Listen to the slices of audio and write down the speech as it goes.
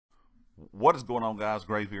What is going on, guys?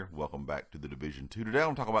 Grave here. Welcome back to the Division 2. Today I'm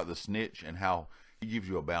going to talk about the snitch and how he gives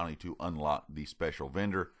you a bounty to unlock the special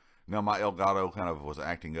vendor. Now, my Elgato kind of was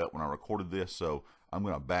acting up when I recorded this, so I'm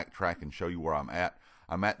going to backtrack and show you where I'm at.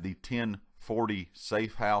 I'm at the 1040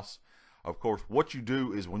 safe house. Of course, what you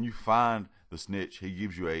do is when you find the snitch, he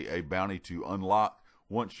gives you a bounty to unlock.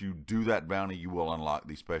 Once you do that bounty, you will unlock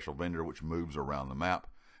the special vendor, which moves around the map.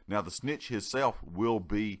 Now, the snitch himself will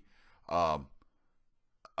be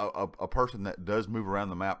a person that does move around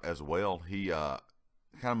the map as well. He kind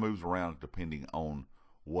of moves around depending on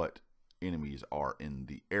what enemies are in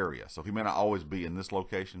the area. So he may not always be in this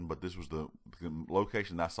location, but this was the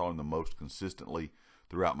location that I saw him the most consistently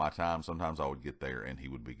throughout my time. Sometimes I would get there and he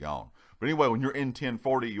would be gone. But anyway, when you're in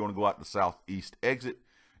 1040, you want to go out the southeast exit.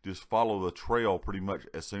 Just follow the trail pretty much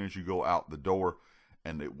as soon as you go out the door,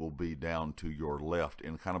 and it will be down to your left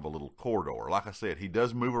in kind of a little corridor. Like I said, he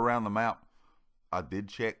does move around the map. I did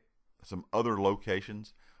check some other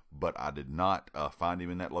locations, but I did not find him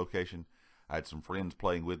in that location. I had some friends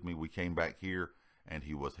playing with me. We came back here, and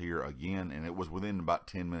he was here again, and it was within about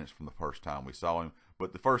 10 minutes from the first time we saw him.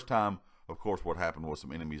 But the first time, of course, what happened was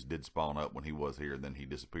some enemies did spawn up when he was here, and then he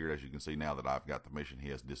disappeared. As you can see now that I've got the mission, he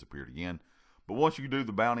has disappeared again. But once you do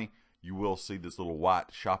the bounty, you will see this little white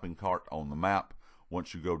shopping cart on the map.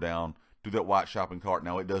 Once you go down to that white shopping cart,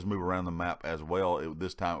 now it does move around the map as well.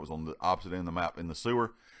 This time it was on the opposite end of the map in the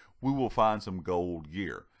sewer. We will find some gold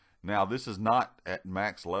gear. Now, this is not at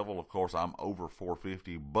max level. Of course, I'm over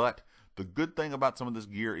 450, but the good thing about some of this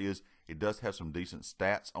gear is it does have some decent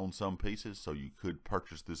stats on some pieces, so you could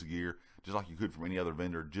purchase this gear just like you could from any other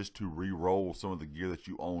vendor, just to re-roll some of the gear that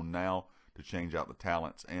you own now to change out the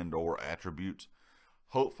talents and or attributes.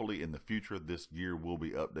 Hopefully in the future this gear will be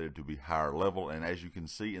updated to be higher level, and as you can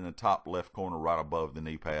see in the top left corner right above the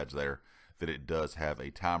knee pads there, that it does have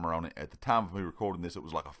a timer on it. At the time of me recording this, it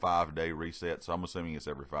was like a 5-day reset, so I'm assuming it's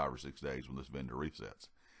every 5 or 6 days when this vendor resets.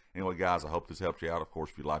 Anyway, guys, I hope this helped you out. Of course,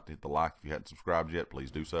 if you'd like to hit the like, if you hadn't subscribed yet,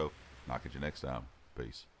 please do so, and I'll catch you next time.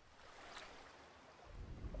 Peace.